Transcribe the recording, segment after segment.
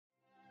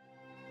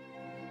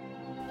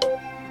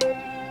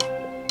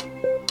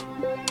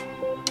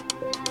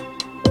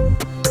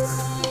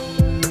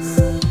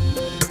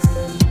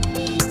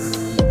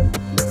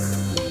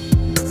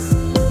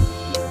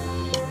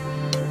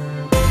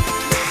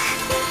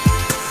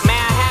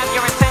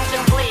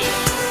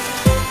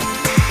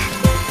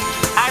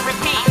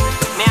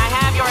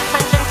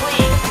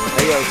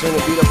Turn the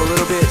beat up a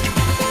little bit.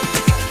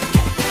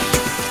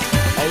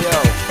 Hey yo,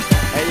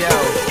 hey yo.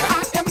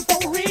 I am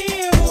for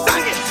real.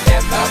 Sing it.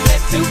 Never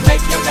meant to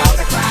make your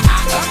daughter cry.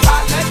 I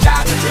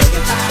apologize a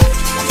million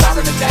times. I'm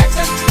sorry, Miss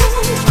Jackson.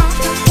 Ooh, I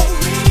am for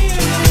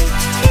real.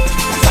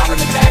 I'm sorry,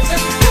 Miss Jackson.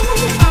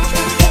 Ooh, I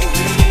am for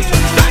real.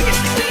 Sing it.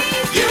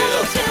 Yeah,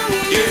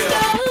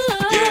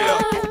 yeah,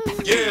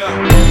 yeah,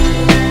 yeah.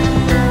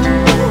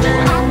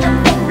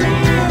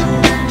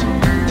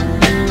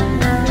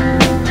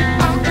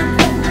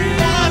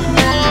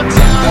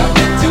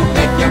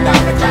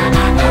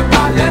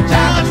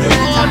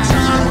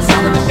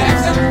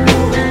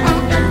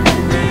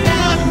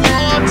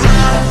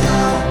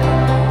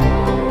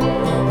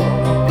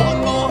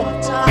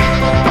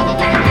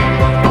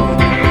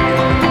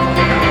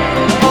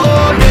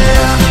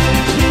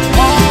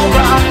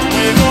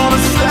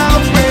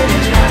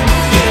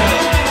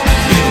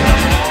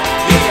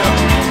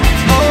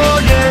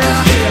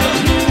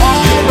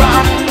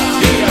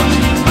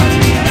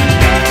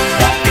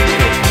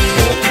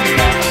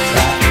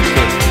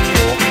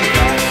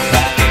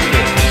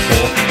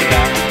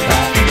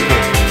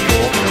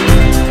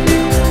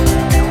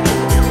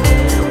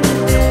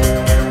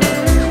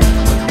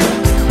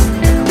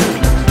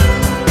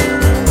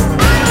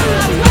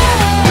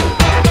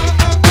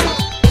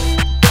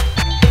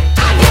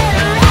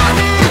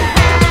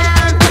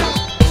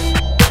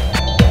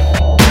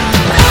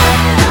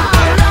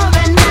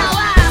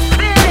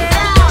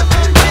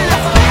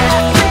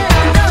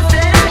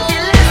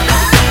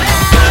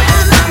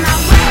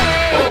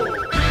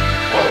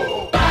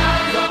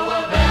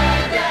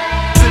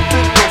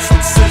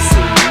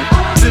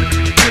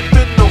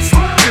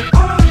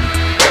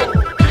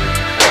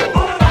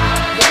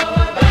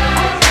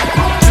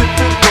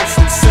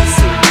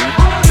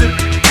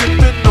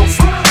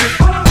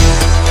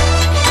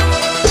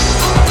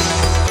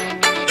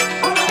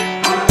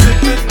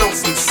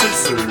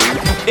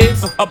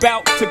 It's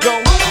about to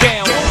go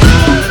down.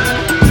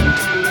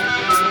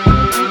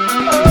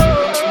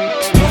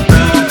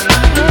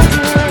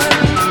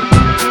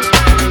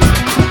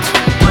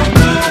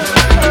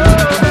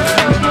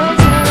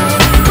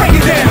 Break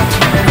it down.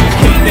 You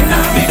can't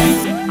deny me.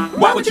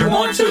 Why would you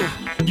want to?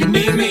 You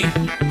need me.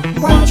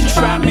 Why don't you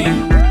try me?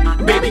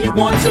 Baby, you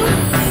want to?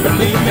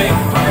 Believe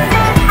me.